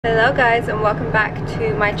Hello guys, and welcome back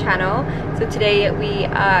to my channel. So today we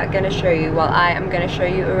are going to show you, well, I am going to show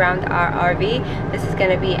you around our RV. This is going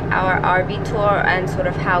to be our RV tour and sort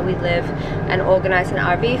of how we live and organize an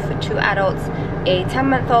RV for 2 adults, a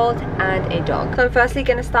 10-month-old and a dog. So I'm firstly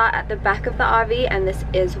going to start at the back of the RV, and this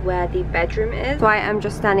is where the bedroom is. So I am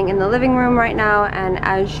just standing in the living room right now, and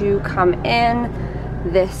as you come in,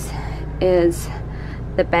 this is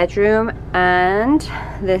the bedroom, and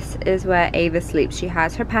this is where Ava sleeps. She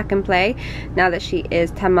has her pack and play now that she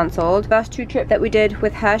is 10 months old. First 2 trips that we did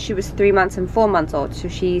with her, she was 3 months and 4 months old, so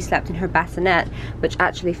she slept in her bassinet, which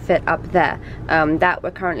actually fit up there. That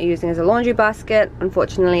we're currently using as a laundry basket.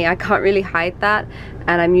 Unfortunately, I can't really hide that,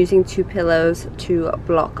 and I'm using 2 pillows to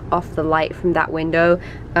block off the light from that window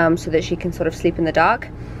so that she can sort of sleep in the dark.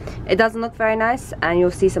 It doesn't look very nice, and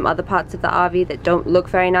you'll see some other parts of the RV that don't look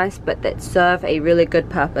very nice, but that serve a really good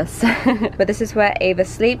purpose. But this is where Ava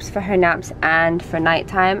sleeps for her naps and for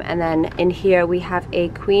nighttime. And then in here we have a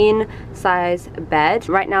queen size bed.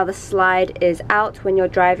 Right now the slide is out. When you're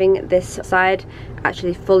driving, this side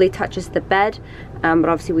actually fully touches the bed, but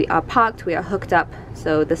obviously we are parked, we are hooked up,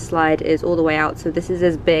 so the slide is all the way out. So this is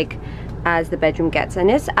as big as the bedroom gets,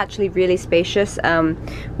 and it's actually really spacious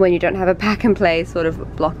when you don't have a pack and play sort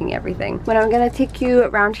of blocking everything. When I'm gonna take you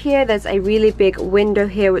around here, there's a really big window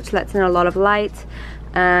here which lets in a lot of light,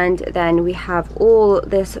 and then we have all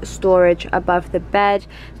this storage above the bed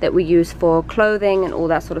that we use for clothing and all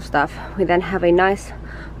that sort of stuff. We then have a nice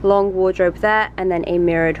long wardrobe there, and then a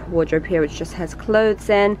mirrored wardrobe here which just has clothes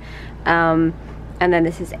in, and then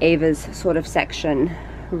this is Ava's sort of section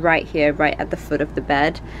right here, right at the foot of the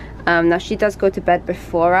bed. Now she does go to bed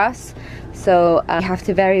before us, so we have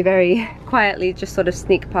to very quietly just sort of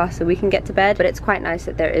sneak past so we can get to bed. But it's quite nice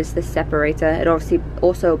that there is this separator. It obviously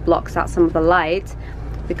also blocks out some of the light,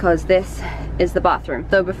 because this is the bathroom.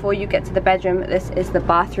 So before you get to the bedroom, this is the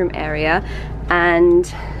bathroom area, and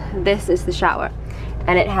this is the shower.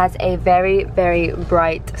 And it has a very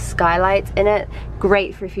bright skylight in it.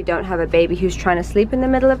 Great for if you don't have a baby who's trying to sleep in the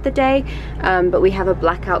middle of the day. But we have a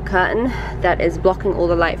blackout curtain that is blocking all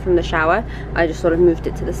the light from the shower. I just sort of moved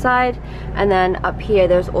it to the side. And then up here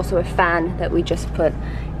there's also a fan that we just put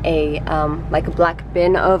a like a black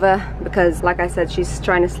bin over, because like I said, she's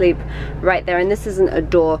trying to sleep right there. And this isn't a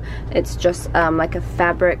door, it's just like a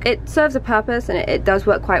fabric. It serves a purpose and it does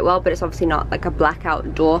work quite well, but it's obviously not like a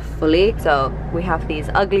blackout door fully. So we have these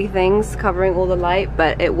ugly things covering all the light,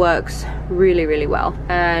 but it works really well.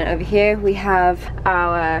 And over here we have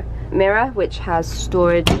our mirror, which has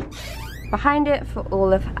storage behind it for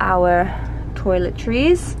all of our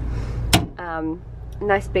toiletries.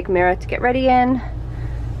 Nice big mirror to get ready in,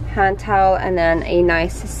 hand towel, and then a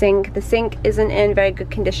nice sink. The sink isn't in very good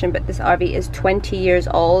condition, but this RV is 20 years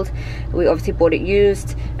old. We obviously bought it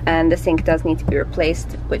used, and the sink does need to be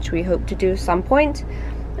replaced, which we hope to do some point.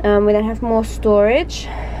 We then have more storage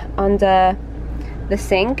under the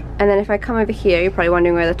sink, and then if I come over here, you're probably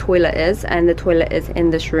wondering where the toilet is, and the toilet is in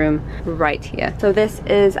this room right here. So this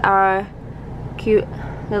is our cute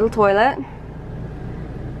little toilet.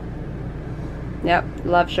 Yep,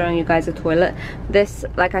 love showing you guys a toilet. This,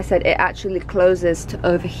 like I said, it actually closes to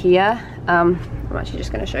over here. I'm actually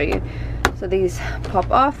just going to show you. So these pop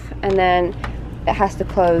off, and then it has to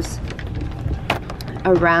close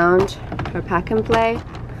around her pack and play.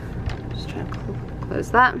 Just trying to close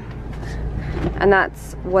that. And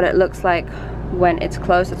that's what it looks like when it's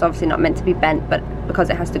closed. It's obviously not meant to be bent, but because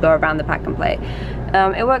it has to go around the pack and play,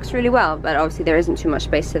 it works really well. But obviously there isn't too much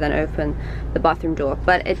space to then open the bathroom door,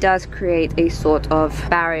 but it does create a sort of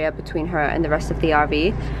barrier between her and the rest of the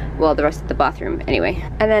RV, well, the rest of the bathroom anyway.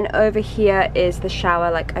 And then over here is the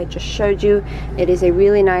shower, like I just showed you. It is a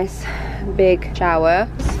really nice big shower.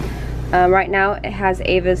 Right now it has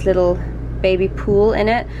Ava's little baby pool in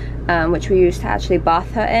it, which we use to actually bath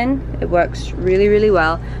her in. It works really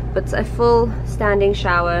well, but it's a full standing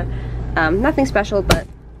shower. Nothing special, but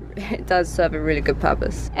it does serve a really good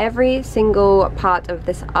purpose. Every single part of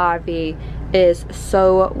this RV is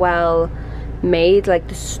so well made. Like,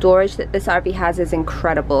 the storage that this RV has is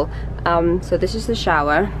incredible. So this is the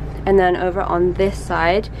shower, and then over on this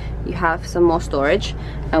side you have some more storage,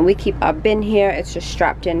 and we keep our bin here. It's just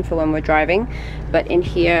strapped in for when we're driving, but in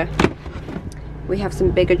here we have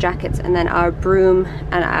some bigger jackets, and then our broom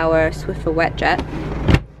and our Swiffer wet jet.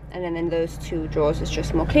 And then in those 2 drawers is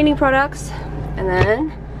just more cleaning products. And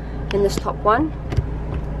then in this top one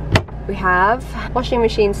we have washing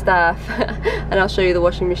machine stuff and I'll show you the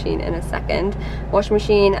washing machine in a second. Washing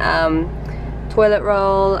machine, toilet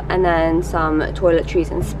roll, and then some toiletries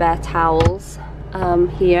and spare towels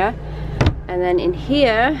here. And then in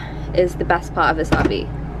here is the best part of this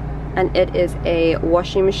RV. and it is a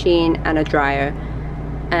washing machine and a dryer,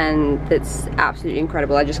 and it's absolutely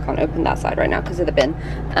incredible. I just can't open that side right now because of the bin,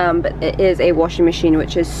 but it is a washing machine,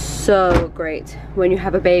 which is so great when you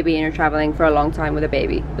have a baby and you're traveling for a long time with a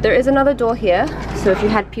baby. But there is another door here, so if you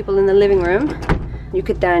had people in the living room, you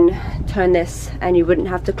could then turn this and you wouldn't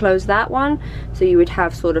have to close that one, so you would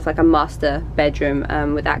have sort of like a master bedroom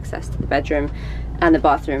with access to the bedroom and the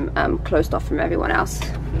bathroom closed off from everyone else.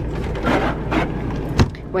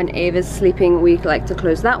 When Ava's sleeping, we like to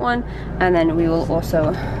close that one, and then we will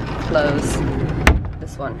also close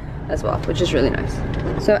this one as well, which is really nice.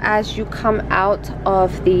 So as you come out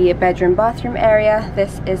of the bedroom bathroom area,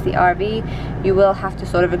 this is the RV. You will have to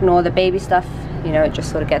sort of ignore the baby stuff, you know, it just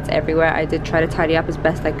sort of gets everywhere. I did try to tidy up as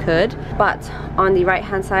best I could. But on the right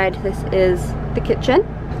hand side, this is the kitchen,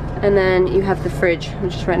 and then you have the fridge,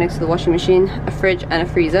 which is right next to the washing machine, a fridge and a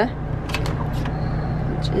freezer,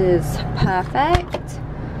 which is perfect.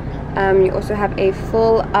 You also have a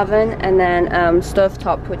full oven, and then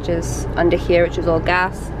stovetop, which is under here, which is all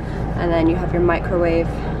gas, and then you have your microwave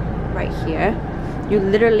right here. You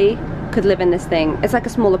literally could live in this thing. It's like a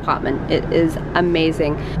small apartment. It is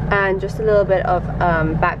amazing. And just a little bit of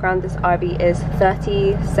background, this RV is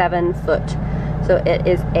 37 foot. So it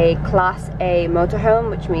is a Class A motorhome,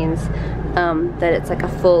 which means that it's like a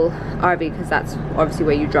full RV, because that's obviously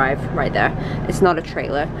where you drive right there. It's not a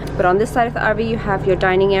trailer. But on this side of the RV, you have your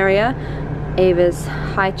dining area, Ava's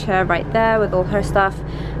high chair right there with all her stuff.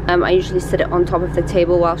 I usually sit it on top of the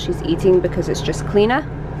table while she's eating because it's just cleaner,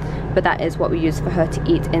 but that is what we use for her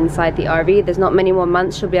to eat inside the RV. There's not many more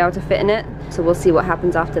months she'll be able to fit in it, so we'll see what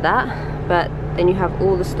happens after that. But then you have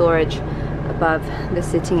all the storage above the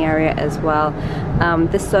sitting area as well.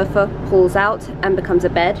 This sofa pulls out and becomes a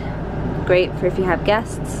bed, great for if you have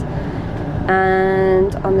guests.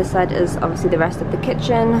 And on this side is obviously the rest of the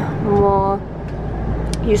kitchen. More,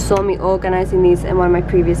 you saw me organizing these in one of my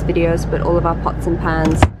previous videos, but all of our pots and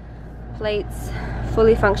pans, plates,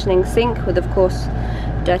 fully functioning sink with, of course,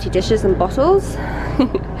 dirty dishes and bottles.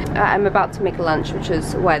 I'm about to make lunch, which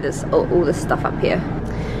is why there's all this stuff up here.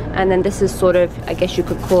 And then this is sort of, I guess you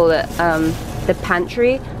could call it the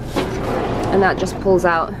pantry, and that just pulls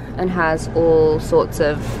out and has all sorts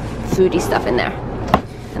of foodie stuff in there.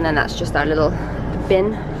 And then that's just our little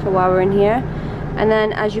bin for while we're in here. And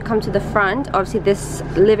then as you come to the front, obviously this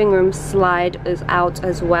living room slide is out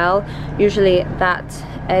as well. Usually that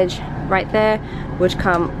edge right there would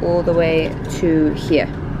come all the way to here.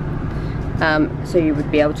 So you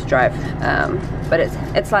would be able to drive, but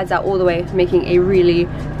it slides out all the way, making a really,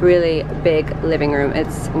 really big living room.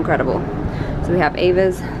 It's incredible. So we have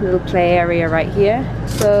Ava's little play area right here.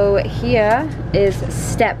 So here is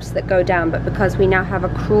steps that go down, but because we now have a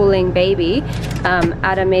crawling baby,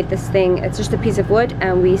 Ada made this thing. It's just a piece of wood,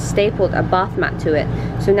 and we stapled a bath mat to it.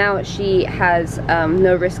 So now she has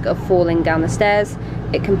no risk of falling down the stairs.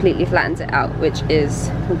 It completely flattens it out, which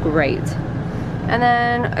is great. And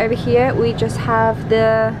then over here we just have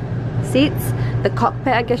the seats, the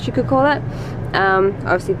cockpit, I guess you could call it.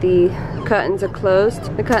 Obviously the curtains are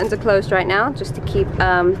closed. The curtains are closed right now just to keep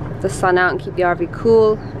the sun out and keep the RV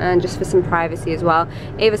cool, and just for some privacy as well.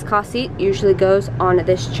 Ava's car seat usually goes on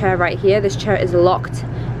this chair right here. This chair is locked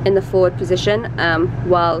in the forward position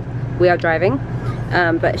while we are driving,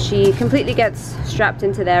 but she completely gets strapped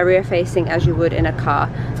into there rear facing as you would in a car.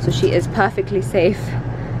 So she is perfectly safe.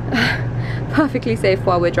 Perfectly safe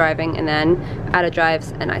while we're driving, and then Ada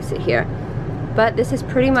drives and I sit here. But this is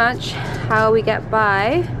pretty much how we get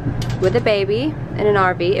by with a baby in an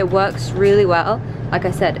RV. It works really well. Like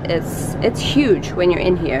I said, it's huge when you're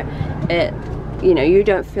in here. You know, you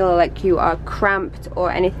don't feel like you are cramped or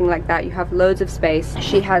anything like that. You have loads of space.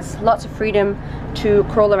 She has lots of freedom to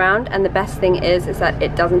crawl around, and the best thing is that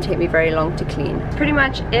it doesn't take me very long to clean. Pretty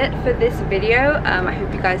much it for this video. I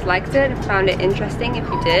hope you guys liked it and found it interesting. If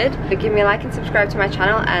you did, give me a like and subscribe to my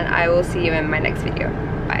channel, and I will see you in my next video.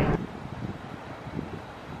 Bye.